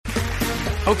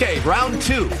Okay, round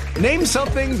two. Name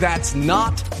something that's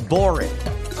not boring.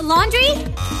 A laundry?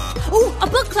 Ooh, a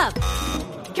book club.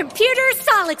 Computer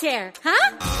solitaire,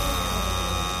 huh?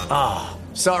 Ah,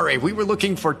 sorry, we were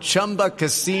looking for Chumba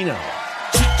Casino.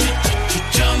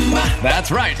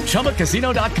 That's right,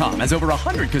 ChumbaCasino.com has over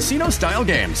 100 casino-style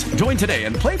games. Join today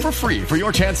and play for free for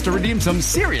your chance to redeem some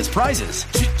serious prizes.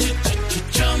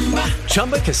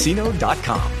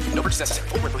 ChumbaCasino.com. No purchase necessary.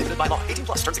 Void where prohibited by law. 18+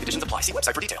 terms and conditions apply. See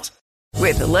website for details.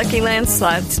 With the Lucky Land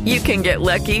Slots, you can get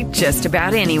lucky just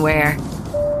about anywhere.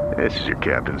 This is your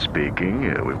captain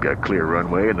speaking. We've got clear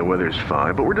runway and the weather's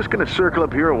fine, but we're just going to circle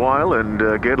up here a while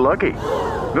and get lucky.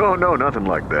 No, nothing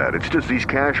like that. It's just these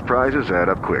cash prizes add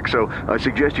up quick. So I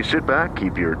suggest you sit back,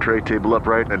 keep your tray table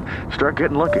upright, and start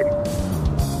getting lucky.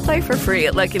 Play for free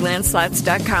at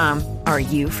LuckyLandSlots.com. Are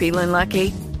you feeling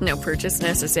lucky? No purchase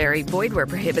necessary. Void where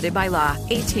prohibited by law.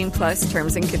 18+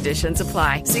 terms and conditions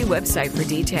apply. See website for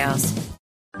details.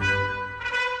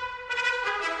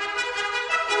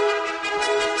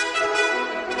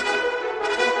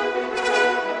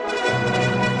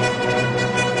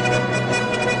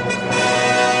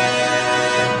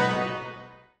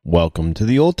 Welcome to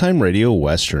the Old Time Radio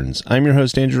Westerns. I'm your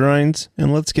host, Andrew Rhynes,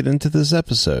 and let's get into this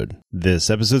episode. This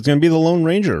episode is going to be The Lone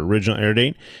Ranger. Original air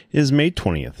date is May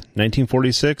 20th,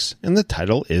 1946, and the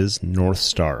title is North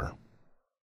Star.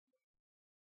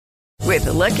 With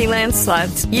the Lucky Land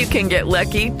Slots, you can get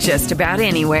lucky just about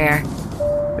anywhere.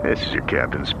 This is your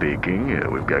captain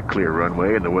speaking. We've got clear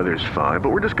runway and the weather's fine, but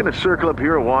we're just going to circle up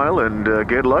here a while and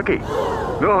get lucky.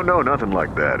 No, nothing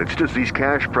like that. It's just these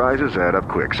cash prizes add up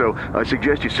quick. So I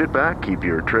suggest you sit back, keep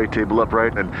your tray table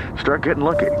upright, and start getting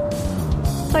lucky.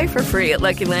 Play for free at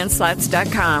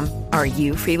LuckyLandSlots.com. Are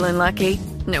you feeling lucky?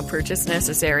 No purchase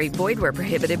necessary. Void where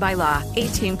prohibited by law.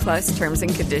 18+ terms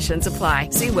and conditions apply.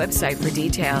 See website for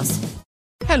details.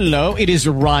 Hello, it is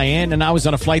Ryan, and I was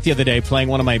on a flight the other day playing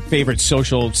one of my favorite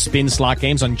social spin slot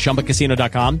games on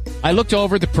ChumbaCasino.com. I looked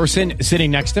over at the person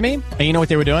sitting next to me, and you know what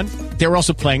they were doing? They were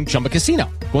also playing Chumba Casino.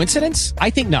 Coincidence?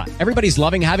 I think not. Everybody's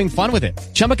loving having fun with it.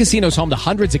 Chumba Casino is home to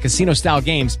hundreds of casino-style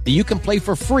games that you can play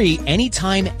for free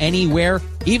anytime, anywhere,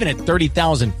 even at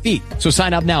 30,000 feet. So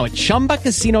sign up now at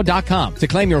ChumbaCasino.com to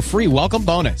claim your free welcome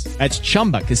bonus. That's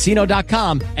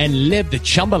ChumbaCasino.com and live the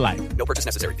Chumba life. No purchase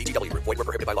necessary. VGW. Void where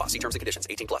prohibited by law. See terms and conditions.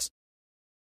 18+.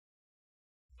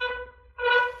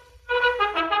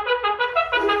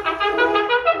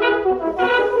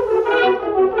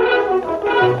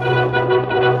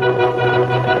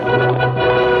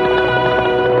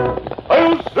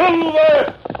 Hail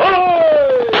Silver!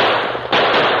 Ahoy!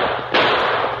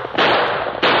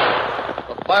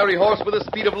 A fiery horse with the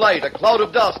speed of light, a cloud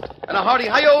of dust, and a hearty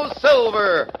hi-yo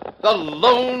Silver, the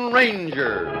Lone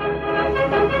Ranger.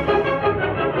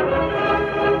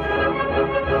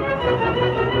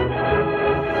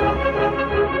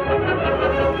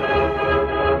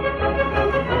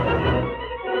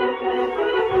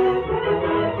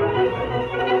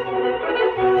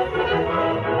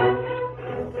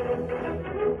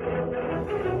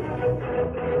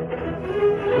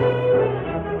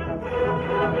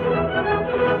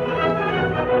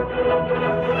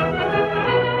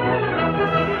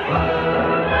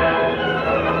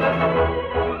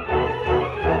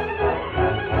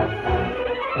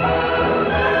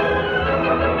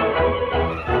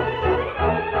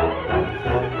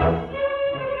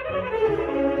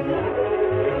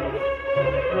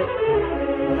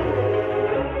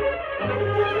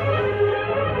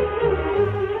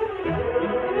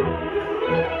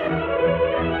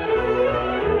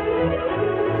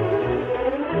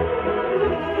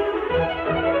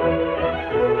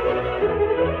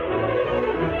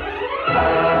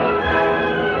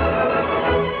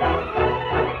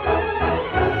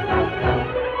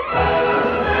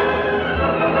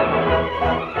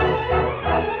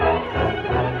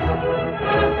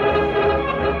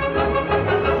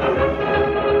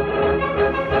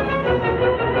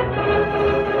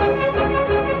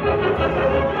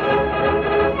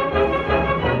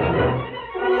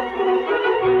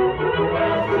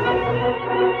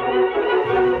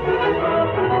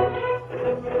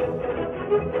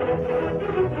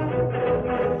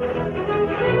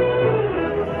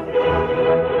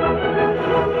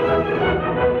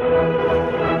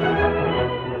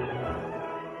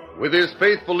 With his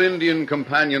faithful Indian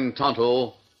companion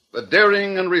Tonto, the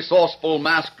daring and resourceful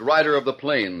masked rider of the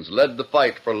plains led the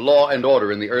fight for law and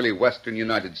order in the early western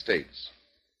United States.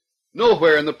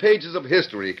 Nowhere in the pages of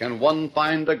history can one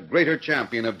find a greater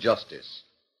champion of justice.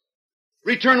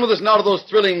 Return with us now to those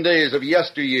thrilling days of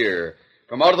yesteryear.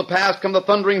 From out of the past come the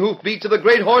thundering hoofbeats of the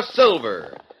great horse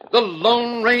Silver. The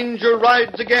Lone Ranger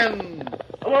rides again.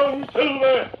 Come on,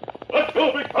 Silver! Let's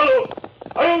go, big fellow!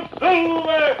 I'll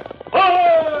Silver!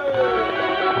 Hi!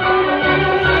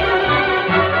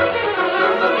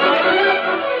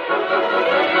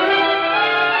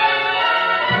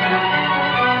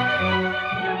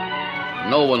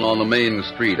 No one on the main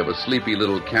street of a sleepy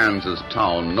little Kansas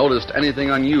town noticed anything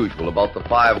unusual about the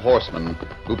 5 horsemen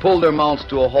who pulled their mounts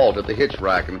to a halt at the hitch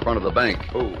rack in front of the bank.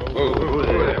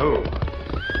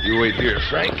 You wait here,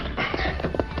 Frank.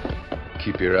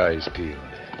 Keep your eyes peeled.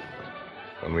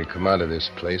 When we come out of this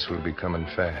place, we'll be coming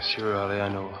fast. Sure, Ollie, I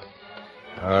know.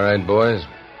 All right, boys.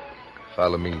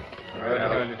 Follow me. All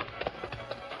right.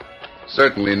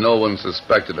 Certainly no one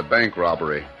suspected a bank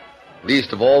robbery.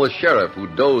 Least of all the sheriff, who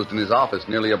dozed in his office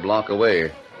nearly a block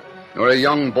away, nor a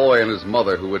young boy and his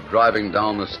mother who were driving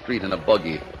down the street in a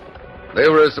buggy. They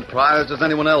were as surprised as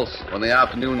anyone else when the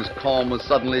afternoon's calm was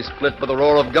suddenly split by the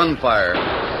roar of gunfire.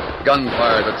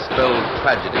 Gunfire that spelled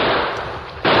tragedy.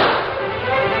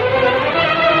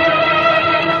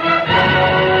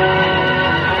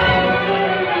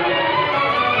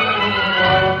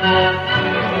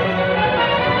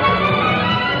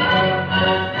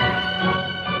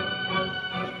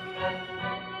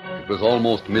 It was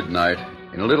almost midnight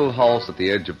in a little house at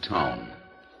the edge of town.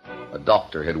 A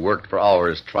doctor had worked for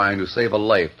hours trying to save a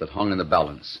life that hung in the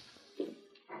balance.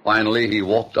 Finally, he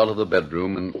walked out of the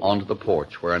bedroom and onto the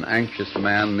porch where an anxious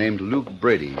man named Luke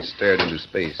Brady stared into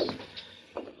space.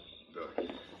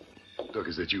 Doc,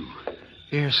 is that you?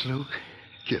 Yes, Luke.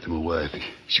 Get my wife.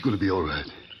 She's going to be all right.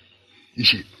 Is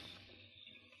she?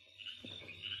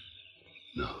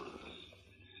 No.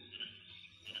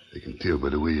 I can tell by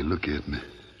the way you look at me.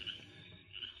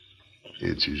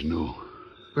 Answer's no.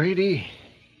 Brady,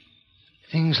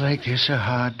 things like this are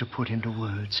hard to put into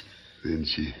words. Then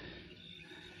she...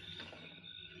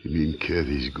 You mean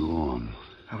Kathy's gone?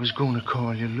 I was going to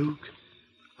call you, Luke.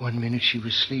 1 minute she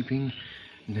was sleeping,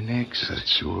 and the next...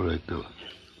 That's all right, though.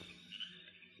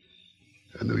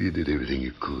 I know you did everything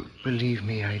you could. Believe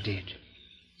me, I did.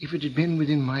 If it had been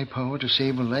within my power to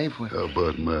save a life, well... How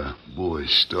about my boy,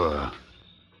 Star?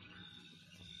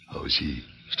 How's he?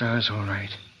 Star's all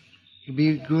right. He'll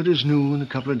be good as new in a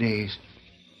couple of days.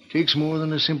 Takes more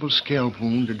than a simple scalp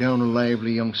wound to down a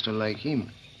lively youngster like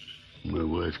him. My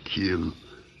wife killed.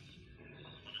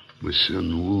 My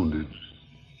son wounded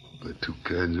by 2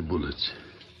 kinds of bullets.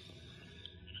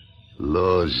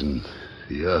 Laws and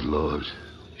the outlaws.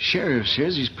 Sheriff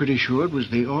says he's pretty sure it was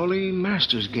the Ollie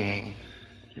Masters gang.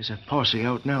 There's a posse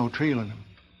out now trailing him.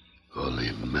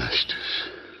 Ollie Masters.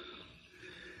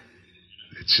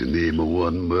 It's the name of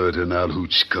one murdering out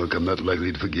hoot skunk I'm not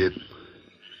likely to forget.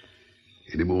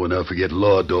 Any more than I'll forget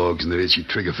law dogs and their itchy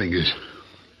trigger fingers.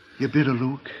 You're bitter,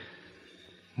 Luke.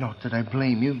 Not that I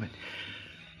blame you, but...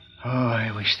 Oh,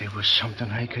 I wish there was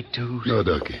something I could do. No,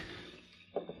 Ducky.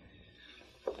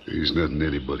 There's nothing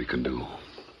anybody can do.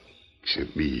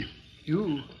 Except me.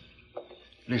 You?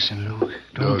 Listen, Luke.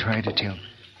 Don't try to tell me.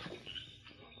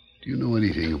 Do you know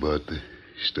anything about the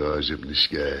stars up in the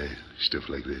sky? Stuff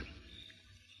like that?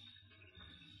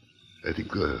 I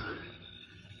think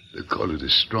they call it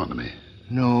astronomy.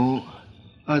 No.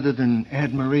 Other than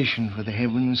admiration for the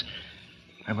heavens,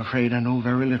 I'm afraid I know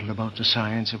very little about the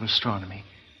science of astronomy.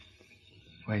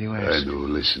 Why do you ask? I know.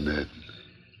 Listen, that.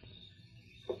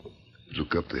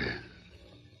 Look up there.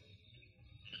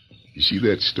 You see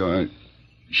that star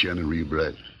shining real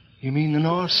bright? You mean the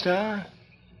North Star?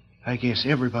 I guess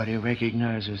everybody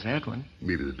recognizes that one.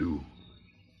 Maybe they do.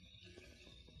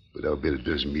 But I'll bet it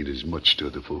doesn't mean as much to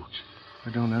other folks. I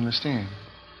don't understand.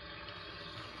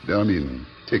 Down in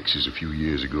Texas a few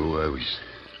years ago, I was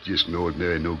just an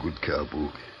ordinary, no-good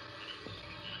cowboy.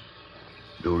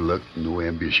 No luck, no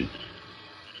ambition.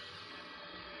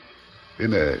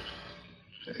 Then I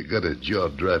got a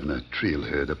job driving a trail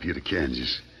herd up here to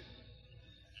Kansas.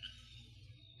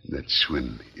 And that's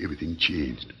when everything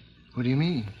changed. What do you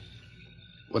mean?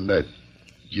 One night,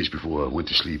 just before I went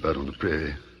to sleep out on the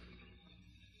prairie,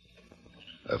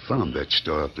 I found that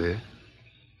star up there.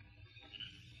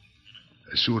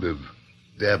 I sort of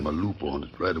dabbed my loop on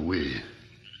it right away.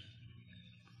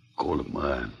 Call it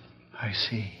mine. I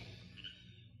see.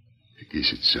 I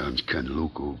guess it sounds kind of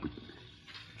loco, but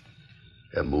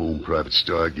having my own private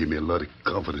star gave me a lot of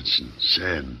confidence and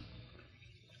sand.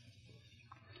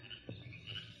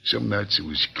 Some nights it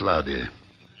was cloudy.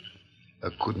 I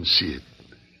couldn't see it.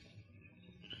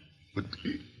 But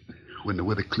when the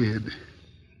weather cleared,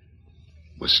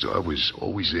 my star was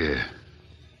always there.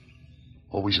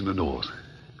 Always in the north.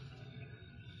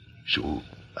 So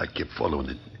I kept following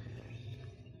it.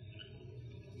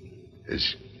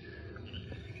 As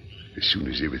soon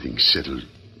as everything settled,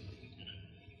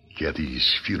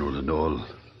 Kathy's funeral and all,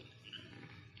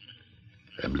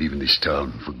 I'm leaving this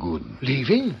town for good.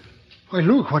 Leaving? Why,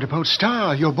 Luke, what about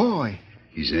Star, your boy?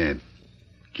 His aunt,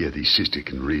 Kathy's sister,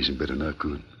 can raise him better than I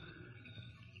could.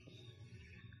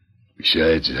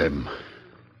 Besides, I'm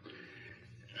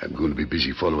going to be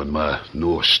busy following my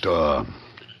North Star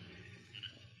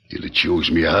till it shows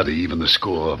me how to even the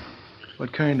score.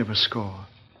 What kind of a score?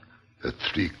 A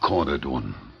three-cornered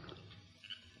one.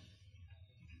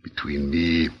 Between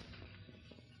me,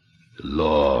 the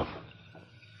law,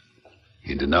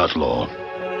 and an outlaw.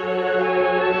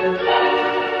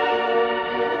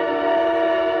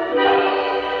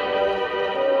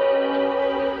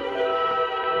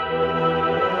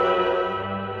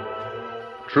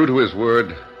 True to his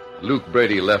word, Luke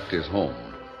Brady left his home,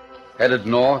 headed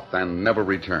north, and never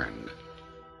returned.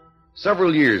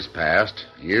 Several years passed,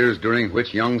 years during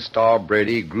which young Star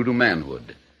Brady grew to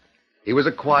manhood. He was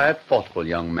a quiet, thoughtful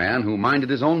young man who minded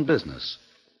his own business.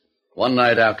 One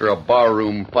night after a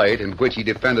barroom fight in which he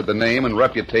defended the name and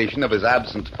reputation of his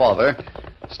absent father,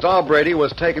 Star Brady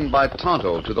was taken by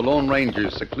Tonto to the Lone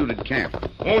Ranger's secluded camp.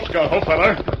 Oh, Scout, oh,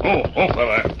 fella. Oh,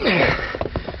 fella.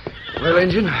 Well,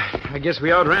 Injun, I guess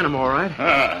we outran him all right.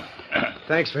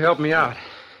 Thanks for helping me out.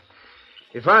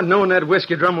 If I'd known that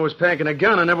whiskey drummer was packing a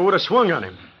gun, I never would have swung on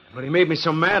him. But he made me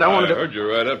so mad, I wanted to... I heard you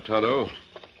right up, Tonto.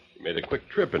 You made a quick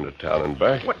trip into town and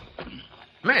back. What?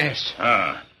 Mass.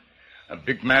 A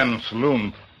big man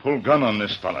saloon pulled gun on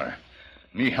this feller.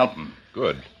 Me help him.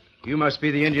 Good. You must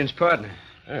be the Indian's partner.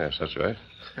 Yes, that's right.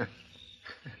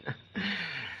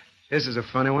 This is a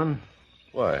funny one.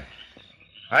 Why?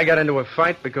 I got into a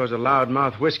fight because a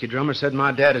loudmouth whiskey drummer said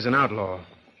my dad is an outlaw.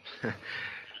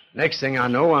 Next thing I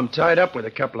know, I'm tied up with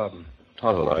a couple of them.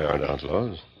 Tonto and I aren't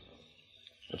outlaws.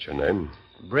 What's your name?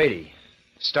 Brady.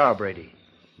 Star Brady.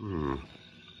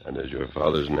 And is your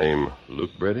father's name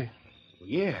Luke Brady?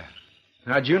 Yeah.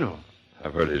 How'd you know?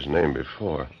 I've heard his name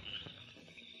before.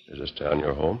 Is this town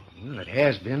your home? Well, it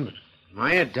has been, but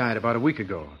my aunt died about a week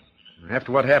ago.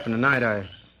 After what happened tonight, I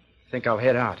think I'll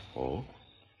head out. Oh?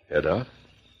 Head out?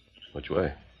 Which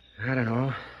way? I don't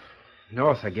know.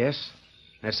 North, I guess.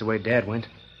 That's the way Dad went.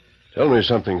 Tell me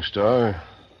something, Star.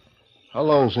 How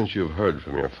long since you've heard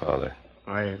from your father?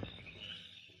 Well,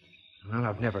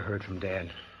 I've never heard from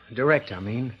Dad. Direct, I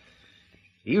mean.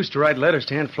 He used to write letters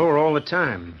to Aunt Flora all the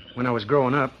time when I was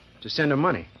growing up to send her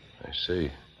money. I see.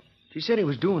 She said he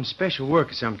was doing special work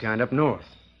of some kind up north.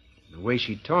 The way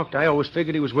she talked, I always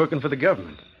figured he was working for the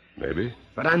government. Maybe.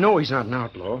 But I know he's not an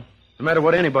outlaw. No matter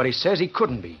what anybody says, he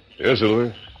couldn't be. Here,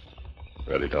 Silver.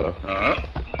 Ready, Tonto?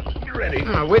 You ready?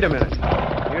 Now, wait a minute.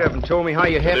 You haven't told me how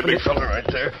you happened The big fella right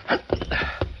there.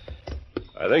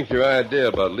 I think your idea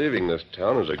about leaving this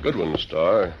town is a good one,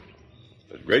 Star.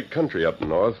 There's great country up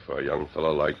north for a young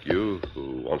fellow like you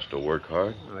who wants to work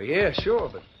hard. Oh, yeah, sure,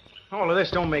 but all of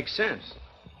this don't make sense.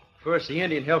 First, the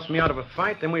Indian helps me out of a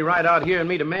fight, then we ride out here and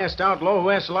meet a masked outlaw who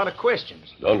asks a lot of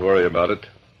questions. Don't worry about it.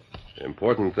 The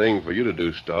important thing for you to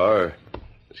do, Star,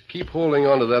 is keep holding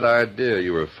on to that idea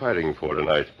you were fighting for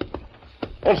tonight.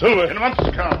 On, Silver. In once,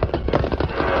 Scout.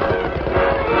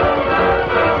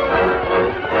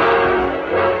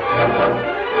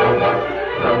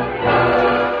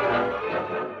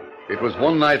 It was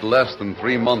one night less than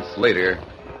 3 months later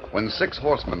when 6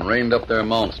 horsemen reined up their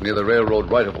mounts near the railroad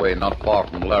right-of-way not far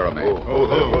from Laramie. Well,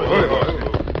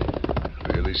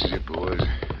 this is it, boys.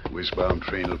 Westbound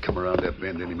train will come around that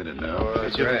bend any minute now.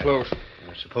 That's getting close.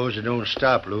 I suppose it don't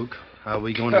stop, Luke. How are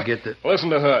we going to get the... Listen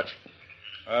to Hutch.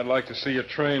 I'd like to see a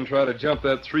train try to jump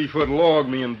that 3-foot log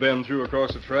me and Ben threw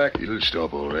across the track. It'll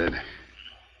stop, all right.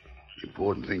 The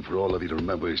important thing for all of you to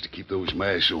remember is to keep those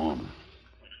masks on.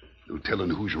 No telling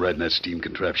who's riding that steam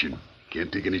contraption.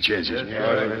 Can't take any chances.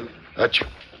 Right. Hutch,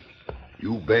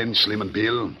 you, Ben, Slim, and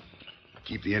Bill,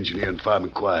 keep the engineer and fireman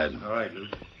quiet. All right,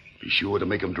 Luke. Be sure to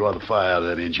make them draw the fire out of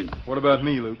that engine. What about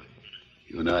me, Luke?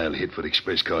 You and I'll hit for the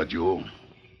express car, Joe.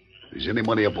 If there's any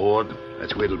money aboard,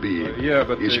 that's where it'll be. Yeah,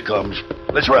 but... Here she comes.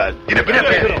 Let's ride. Get up, Ben.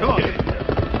 Come on.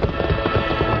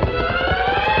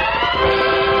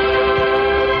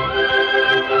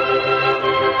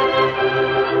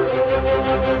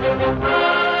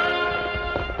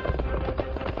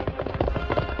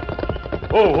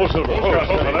 Oh, Silver.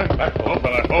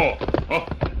 Oh.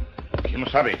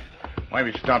 Kimasabi, why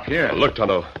we stop here? Look,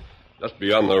 Tonto. Just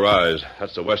beyond the rise.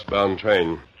 That's the westbound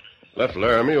train. Left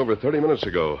Laramie over 30 minutes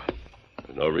ago.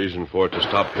 There's no reason for it to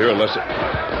stop here unless it...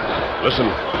 Listen,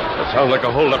 that sounds like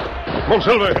a holdup. Come on,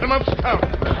 Silver. Get him up, Scout.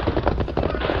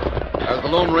 As the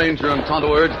Lone Ranger and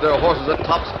Tonto urged their horses at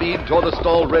top speed toward the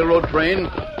stalled railroad train,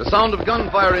 the sound of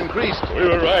gunfire increased. We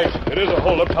were right. It is a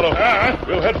holdup, Tonto.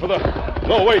 We'll head for the...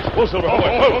 No, wait. Whoa, Silver. Oh,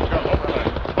 Wait.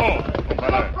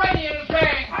 Brady and his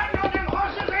gang. I know them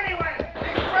horses.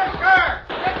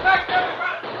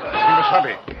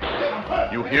 Tubby.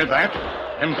 You hear that?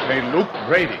 Him say Luke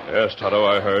Brady. Yes, Tonto,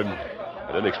 I heard.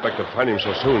 I didn't expect to find him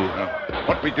so soon.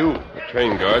 What we do? The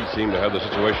train guards seem to have the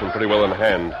situation pretty well in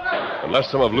hand.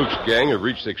 Unless some of Luke's gang have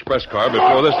reached the express car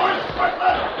before this...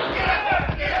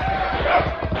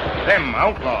 Them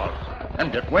outlaws.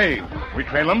 Them get way. We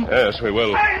trail them? Yes, we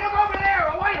will. Hey, look over there!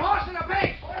 A white horse and a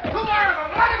pig! 2 more of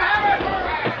them! Let him have it!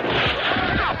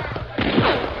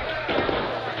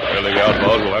 Trailing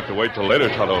outlaws will have to wait till later,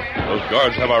 Tonto. Those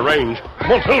guards have our range.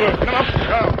 Come on, Silver. Come up.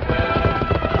 Come.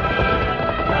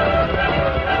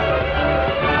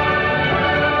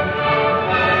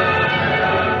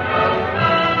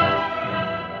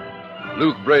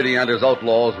 Luke Brady and his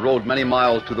outlaws rode many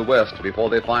miles to the west before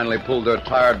they finally pulled their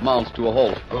tired mounts to a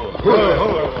halt. Oh,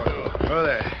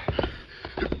 there.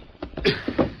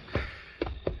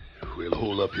 We'll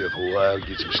hold up here for a while,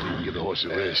 get some sleep, and give the horse a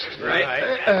rest.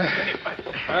 Right.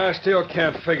 I still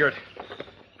can't figure it.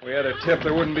 We had a tip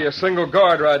there wouldn't be a single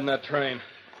guard riding that train.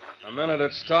 The minute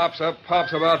it stops, up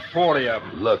pops about 40 of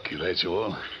them. Lucky, that's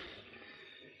all.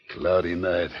 Cloudy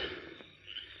night.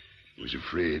 Was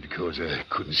afraid because I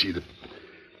couldn't see the...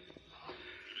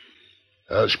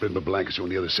 I'll spread my blankets on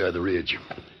the other side of the ridge.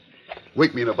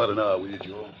 Wake me in about an hour, will you,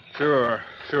 Joe? Sure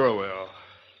will.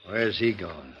 Where's he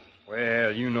going?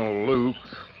 Well, you know Luke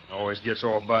always gets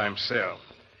off by himself.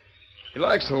 He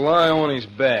likes to lie on his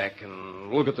back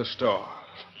and look at the stars.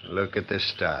 Look at the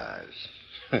stars.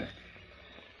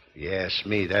 Yes,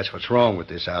 me, that's what's wrong with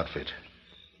this outfit.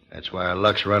 That's why our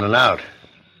luck's running out.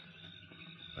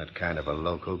 What kind of a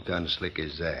local gunslick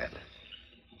is that?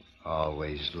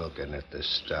 Always looking at the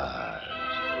stars.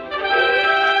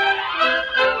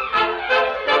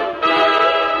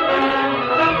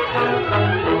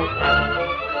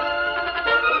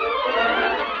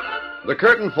 The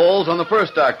curtain falls on the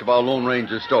first act of our Lone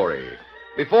Ranger story.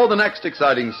 Before the next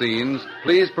exciting scenes,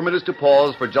 please permit us to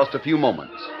pause for just a few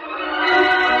moments.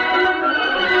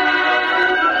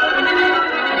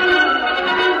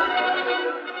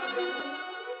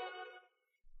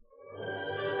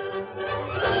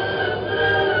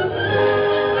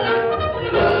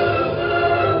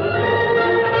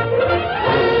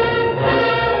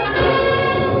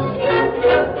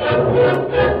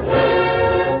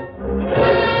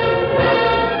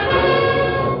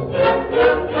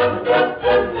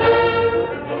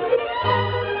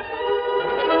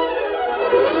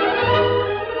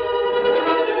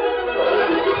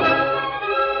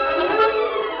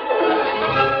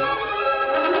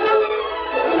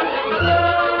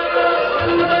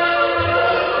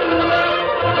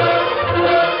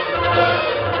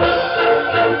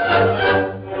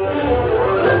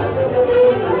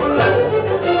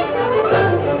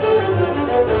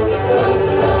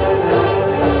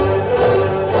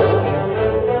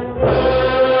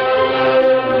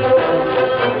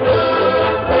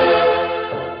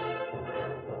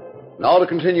 Now to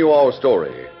continue our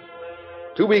story.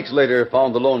 2 weeks later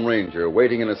found the Lone Ranger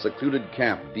waiting in a secluded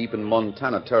camp deep in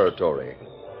Montana territory.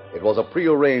 It was a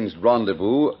prearranged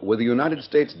rendezvous with the United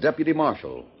States Deputy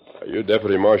Marshal. Are you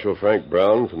Deputy Marshal Frank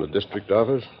Brown from the district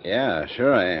office? Yeah,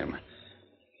 sure I am.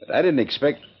 But I didn't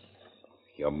expect...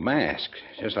 Your mask,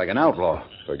 just like an outlaw.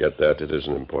 Forget that. It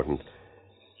isn't important.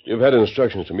 You've had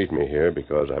instructions to meet me here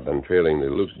because I've been trailing the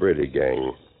Luke Brady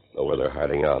gang. Know where they're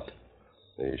hiding out.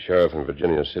 The sheriff in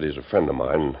Virginia City is a friend of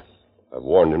mine. I've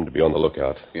warned him to be on the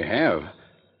lookout. You have?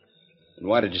 And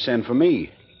why did you send for me?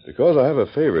 Because I have a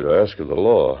favor to ask of the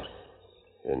law.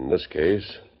 In this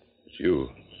case, it's you.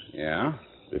 Yeah?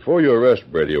 Before you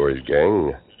arrest Brady or his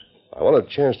gang, I want a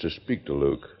chance to speak to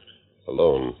Luke.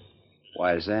 Alone.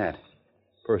 Why is that?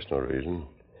 Personal reason.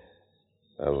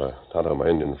 Well, Tonto, my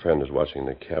Indian friend, is watching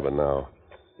the cabin now.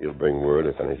 He'll bring word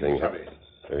if anything...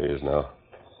 There he is now.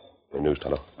 The news,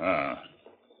 Tonto.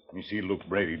 We see Luke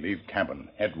Brady leave cabin,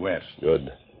 head west.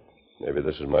 Good. Maybe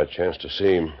this is my chance to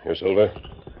see him. Here, Silver.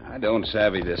 I don't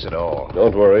savvy this at all.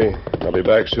 Don't worry. I'll be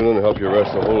back soon and help you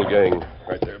arrest the whole gang.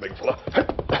 Right there, big fella.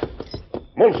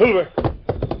 Come on, Silver.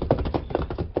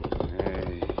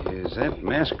 Is that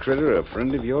masked critter a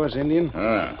friend of yours, Indian?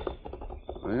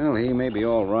 Well, he may be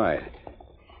all right.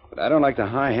 But I don't like the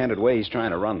high-handed way he's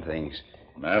trying to run things.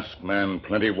 Masked man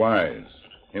plenty wise.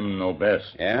 Him know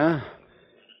best. Yeah?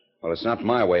 Well, it's not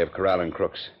my way of corralling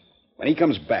crooks. When he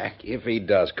comes back, if he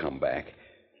does come back,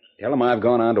 tell him I've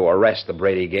gone on to arrest the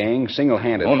Brady gang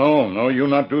single-handed. Oh, no, you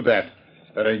not do that.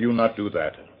 Better you not do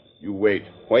that. You wait.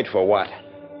 Wait for what?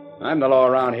 I'm the law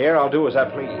around here. I'll do as I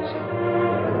please.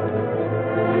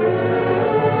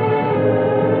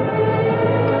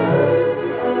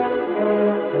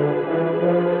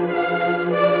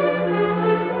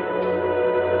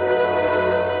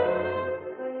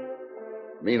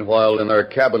 Meanwhile, in their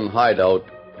cabin hideout,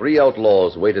 3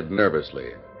 outlaws waited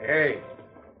nervously. Hey,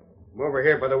 I'm over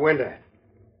here by the window.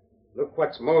 Look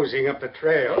what's moseying up the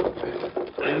trail.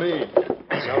 What do you mean?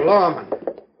 It's a lawman.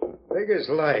 Big as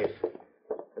life.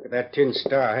 Look at that tin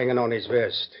star hanging on his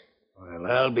vest. Well,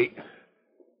 I'll be...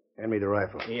 Hand me the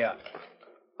rifle. Yeah.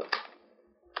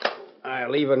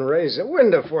 I'll even raise the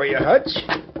window for you, Hutch.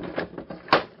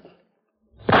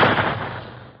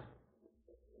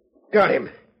 Got him.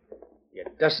 You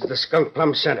dusted the skunk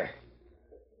plumb center.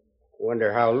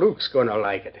 Wonder how Luke's gonna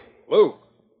like it. Luke?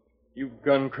 You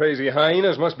gun-crazy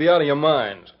hyenas must be out of your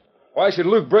minds. Why should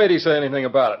Luke Brady say anything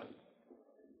about it?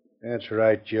 That's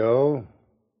right, Joe.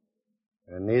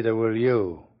 And neither will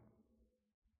you.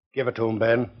 Give it to him,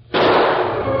 Ben.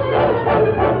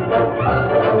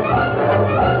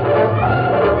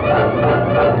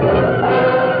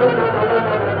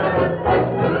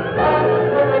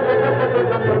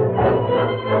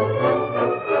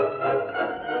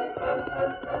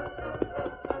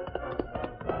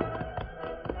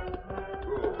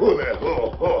 Oh, there.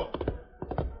 Oh.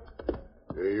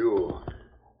 Hey, you.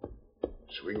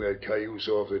 Swing that cayuse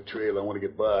off the trail. I want to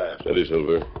get by. Steady,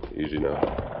 Silver. Easy now.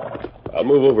 I'll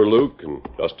move over, Luke, in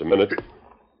just a minute.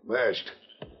 Masked,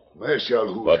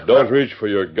 y'all who... But don't reach for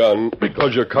your gun,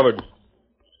 because you're covered.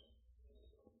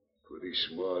 Pretty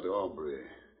smart hombre.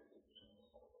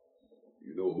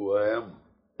 You know who I am?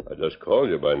 I just called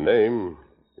you by name.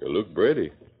 You're Luke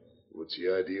Brady. What's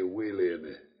the idea of waylaying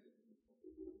me?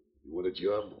 You want a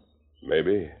job?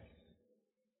 Maybe.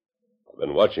 I've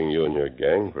been watching you and your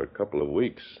gang for a couple of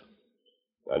weeks.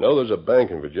 I know there's a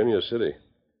bank in Virginia City.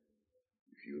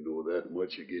 If you know that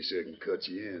much, I guess I can cut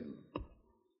you in.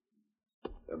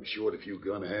 I'm short a few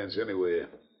gun hands anyway.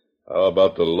 How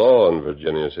about the law in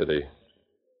Virginia City?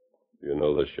 Do you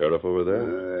know the sheriff over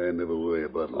there? I never worry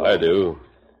about law. I do.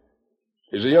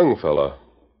 He's a young fella.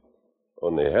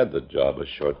 Only had the job a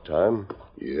short time.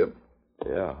 Yep.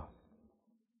 Yeah.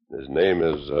 His name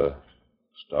is,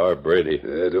 Star Brady.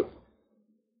 I don't...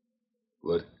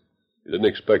 What? You didn't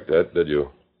expect that, did you?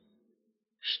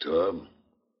 Star?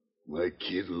 My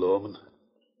kid, lawman?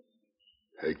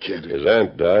 I can't... His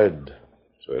aunt died,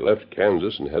 so he left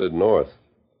Kansas and headed north.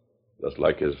 Just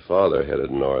like his father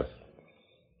headed north.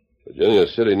 Virginia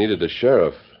City needed a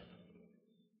sheriff,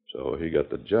 so he got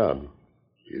the job.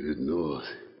 Headed north.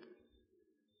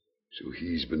 So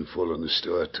he's been following the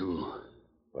star, too.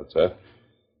 What's that?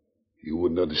 You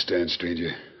wouldn't understand, stranger.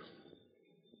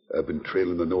 I've been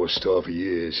trailing the North Star for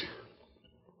years.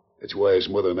 That's why his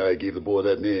mother and I gave the boy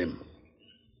that name.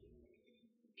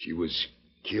 She was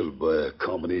killed by a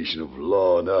combination of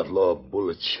law and outlaw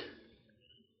bullets.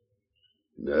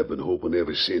 And I've been hoping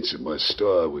ever since that my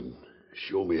star would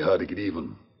show me how to get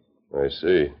even. I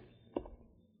see.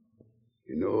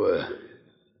 You know,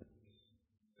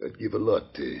 I'd give a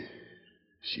lot to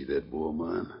see that boy of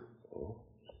mine. Oh.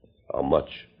 How much?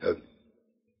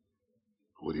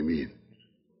 What do you mean?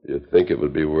 Do you think it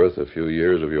would be worth a few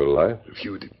years of your life? A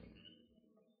few...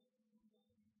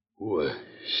 Oh, I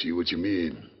see what you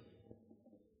mean.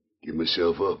 Give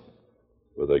myself up.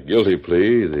 With a guilty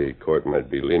plea, the court might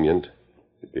be lenient.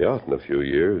 You'd be out in a few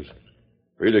years.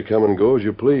 Free to come and go as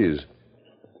you please.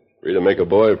 Free to make a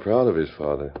boy proud of his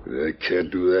father. But I can't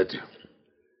do that.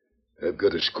 I've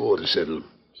got a score to settle.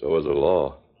 So is the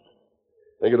law.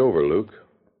 Think it over, Luke.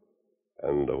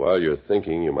 And while you're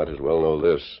thinking, you might as well know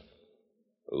this.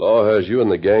 The law has you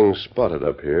and the gang spotted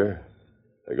up here.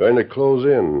 They're going to close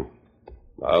in.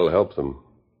 I'll help them.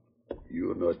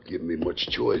 You're not giving me much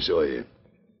choice, are you?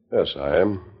 Yes, I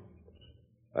am.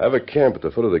 I have a camp at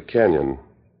the foot of the canyon.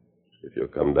 If you'll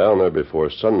come down there before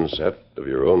sunset of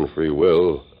your own free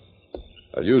will,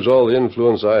 I'll use all the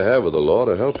influence I have with the law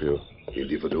to help you.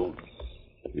 And if I don't?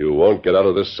 You won't get out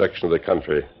of this section of the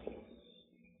country.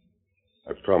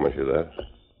 I promise you that.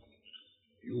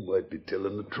 You might be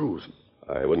telling the truth.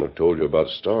 I wouldn't have told you about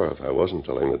Star if I wasn't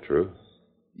telling the truth.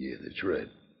 Yeah, that's right.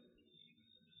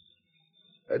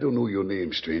 I don't know your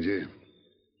name, stranger.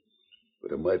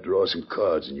 But I might draw some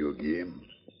cards in your game.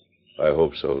 I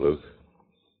hope so, Luke.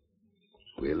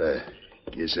 Well, I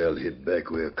guess I'll head back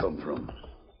where I come from.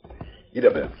 Get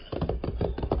up there.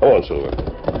 Come on, Silver.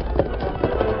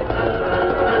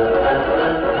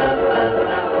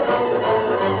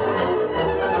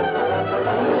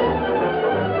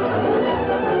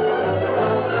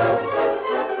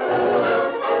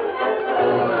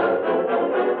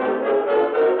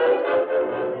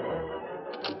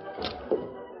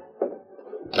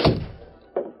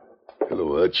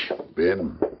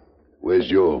 Ben, where's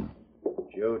Joe?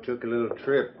 Joe took a little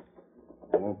trip.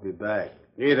 Won't be back.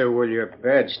 Neither will your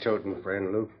badge-toting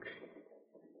friend, Luke.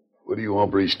 What are you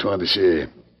hombres trying to say?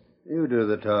 You do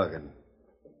the talking.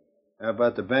 How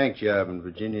about the bank job in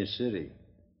Virginia City?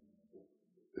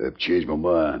 I've changed my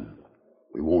mind.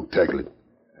 We won't tackle it.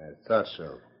 I thought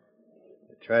so.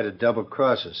 They tried to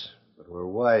double-cross us, but we're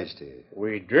wise to it.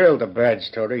 We drilled the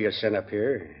badge toter you sent up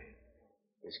here.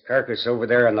 His carcass over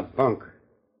there in the bunk,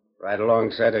 right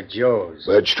alongside of Joe's.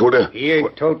 Badge toter? He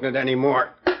ain't toting it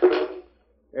anymore.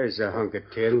 There's a hunk of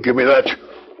tin. Give me that.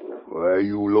 Why,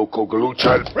 you loco galoot,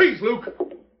 I'll... Freeze, Luke!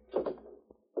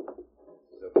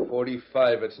 The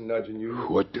 45 it's nudging you.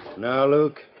 What the... Now,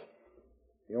 Luke,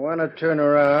 you want to turn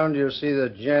around, you'll see the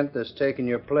gent that's taking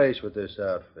your place with this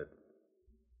outfit.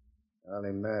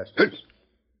 Ollie Masters.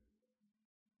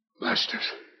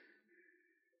 Masters.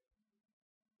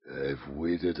 I've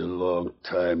waited a long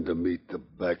time to meet the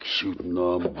back-shooting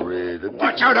hombre.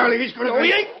 Watch out, Ollie. He's going to... Oh,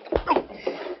 he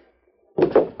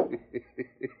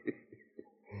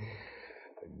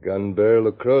A gun barrel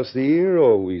across the ear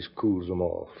always cools them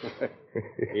off.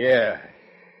 Yeah.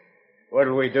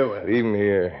 What'll we do with him? Leave him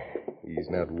here. He's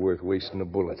not worth wasting a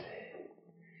bullet.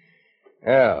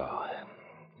 Now,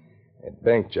 that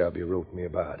bank job you wrote me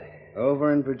about.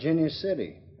 Over in Virginia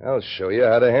City. I'll show you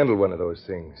how to handle one of those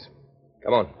things.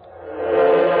 Come on.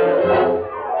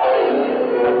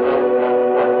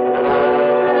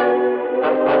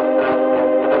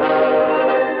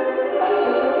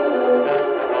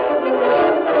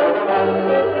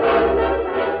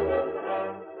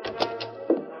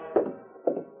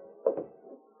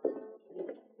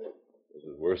 This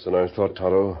is worse than I thought,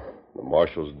 Tonto. The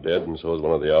marshal's dead, and so is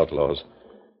one of the outlaws.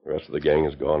 The rest of the gang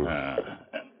is gone.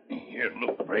 Here,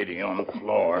 look, Brady on the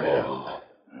floor.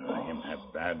 Him have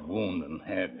bad wound in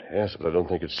head. Yes, but I don't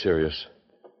think it's serious.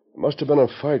 It must have been a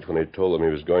fight when he told them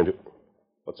he was going to...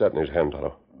 What's that in his hand,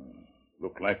 Tonto?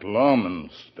 Look like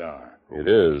lawman's star. It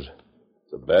is.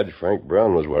 It's a badge Frank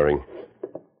Brown was wearing.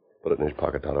 Put it in his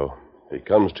pocket, Tonto. If he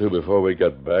comes to before we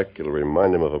get back, it'll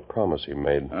remind him of a promise he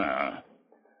made.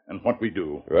 And what we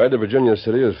do? Ride to Virginia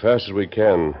City as fast as we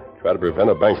can. Try to prevent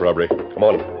a bank robbery. Come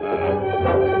on.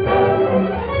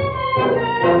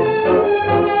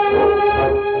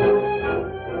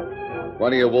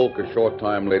 When he awoke a short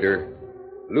time later,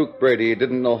 Luke Brady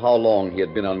didn't know how long he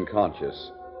had been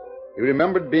unconscious. He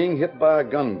remembered being hit by a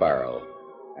gun barrel,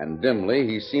 and dimly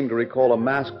he seemed to recall a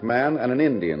masked man and an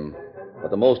Indian. But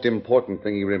the most important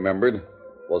thing he remembered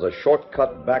was a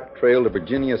shortcut back trail to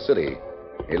Virginia City.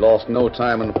 He lost no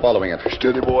time in following it.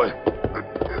 Steady, boy.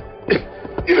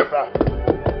 Get up now.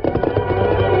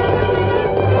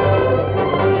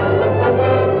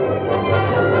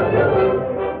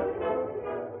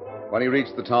 When he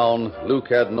reached the town, Luke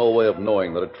had no way of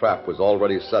knowing that a trap was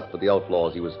already set for the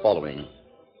outlaws he was following.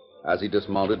 As he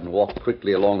dismounted and walked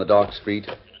quickly along the dark street,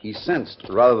 he sensed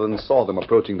rather than saw them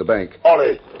approaching the bank.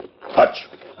 Ollie! Hutch!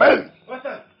 Ben! What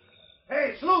the?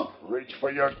 Hey, Sloop! Reach for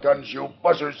your guns, you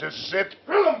buzzers. This is it.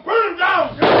 Drill him! Burn him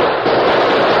down!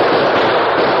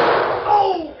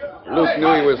 Oh! Luke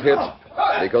knew he was hit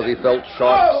because he felt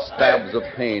sharp stabs of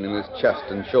pain in his chest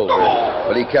and shoulder.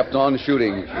 But he kept on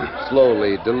shooting,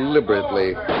 slowly,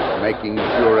 deliberately, making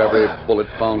sure every bullet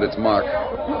found its mark.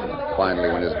 Finally,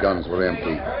 when his guns were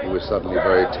empty, he was suddenly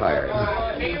very tired,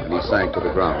 and he sank to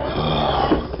the ground.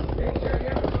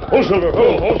 Hold, Silver.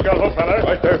 Hold, Scout, fella.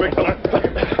 Right there, big fella.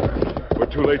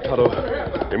 We're too late, Tonto.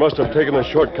 He must have taken a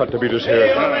shortcut to beat us here.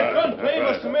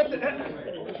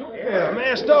 Yeah, a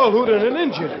masked dog hooting an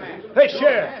engine. Hey,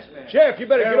 Sheriff. Sheriff, you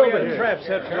better get over here. Trap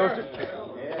set for those.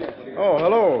 Oh,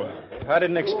 hello. I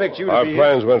didn't expect you to Our be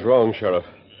plans went wrong, Sheriff.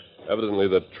 Evidently,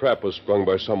 the trap was sprung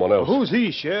by someone else. Who's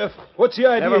he, Sheriff? What's the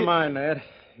idea? Never mind that.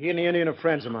 He and the Indian are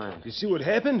friends of mine. You see what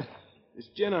happened? This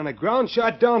gent on the ground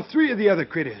shot down 3 of the other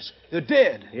critters. They're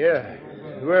dead. Yeah.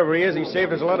 Whoever he is, he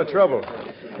saved us a lot of trouble.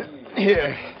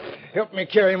 Here, help me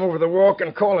carry him over the walk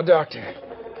and call a doctor.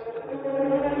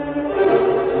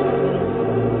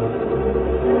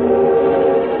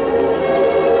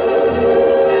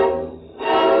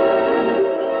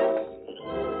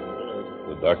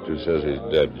 The doctor says he's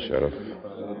dead, Sheriff.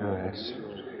 Oh,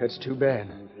 that's too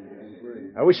bad.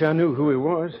 I wish I knew who he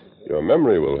was. Your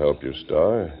memory will help you,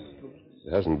 Star.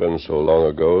 It hasn't been so long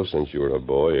ago since you were a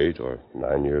boy, 8 or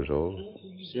 9 years old.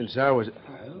 Since I was...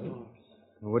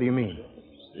 What do you mean?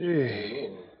 Hey,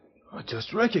 I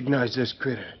just recognized this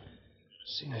critter.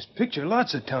 Seen his picture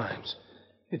lots of times.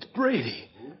 It's Brady.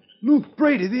 Luke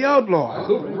Brady, the outlaw.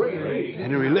 Luke Brady.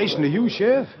 Any relation to you,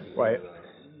 Sheriff? Why,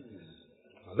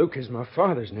 Luke is my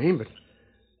father's name, but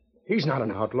he's not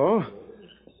an outlaw.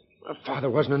 My father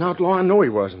wasn't an outlaw. I know he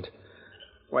wasn't.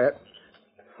 Why,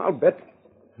 I'll bet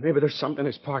maybe there's something in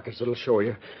his pockets that'll show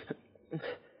you.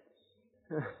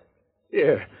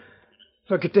 Here.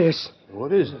 Look at this.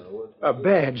 What is it? A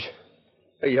badge.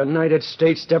 A United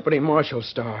States Deputy Marshal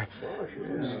star.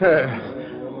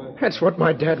 That's what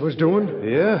my dad was doing.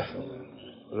 Yeah?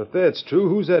 Well, if that's true,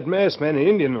 who's that masked man and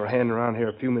Indian were handing around here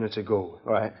a few minutes ago?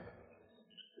 Why,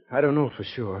 I don't know for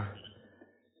sure.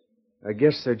 I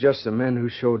guess they're just the men who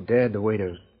showed Dad the way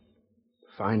to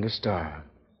find a star.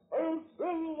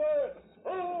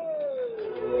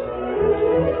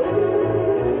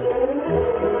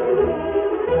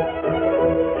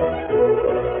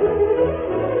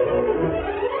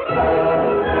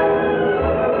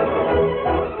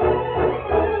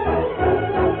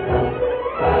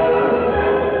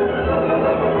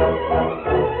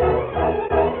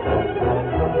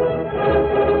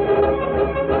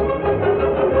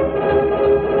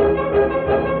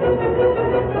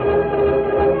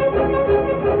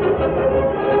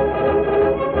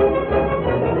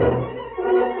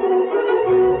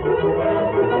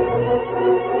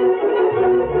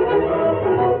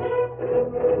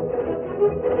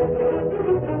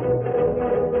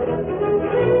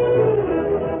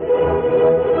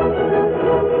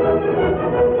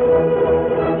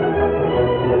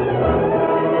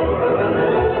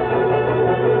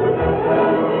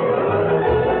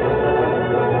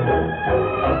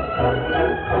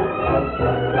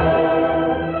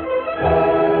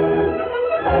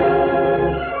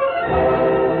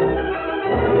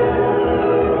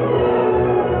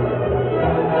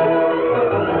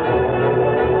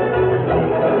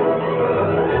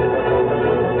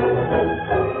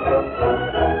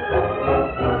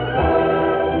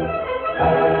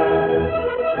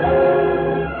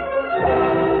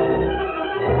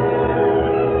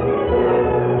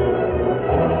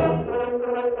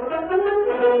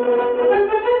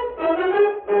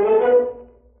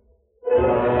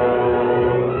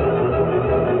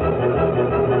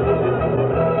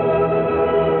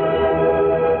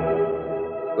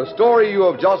 The story you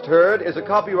have just heard is a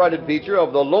copyrighted feature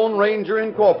of the Lone Ranger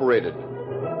Incorporated.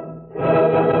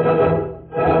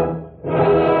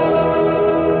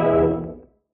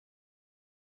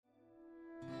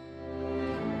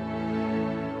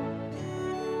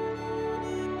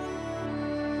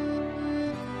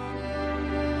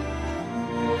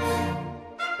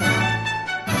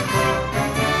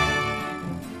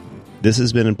 This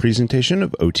has been a presentation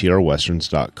of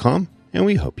OTRWesterns.com, and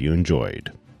we hope you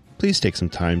enjoyed. Please take some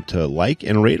time to like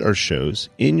and rate our shows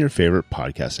in your favorite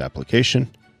podcast application.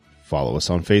 Follow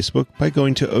us on Facebook by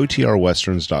going to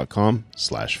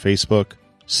OTRWesterns.com/Facebook.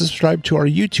 Subscribe to our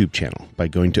YouTube channel by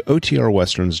going to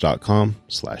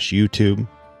OTRWesterns.com/YouTube.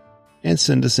 And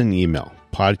send us an email,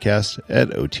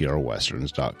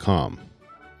 podcast@OTRWesterns.com.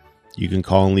 You can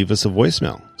call and leave us a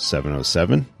voicemail,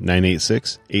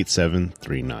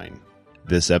 707-986-8739.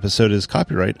 This episode is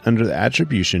copyright under the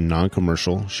Attribution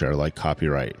Non-Commercial Share-alike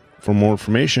copyright. For more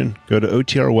information, go to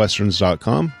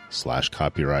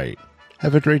OTRWesterns.com/copyright.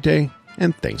 Have a great day,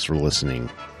 and thanks for listening.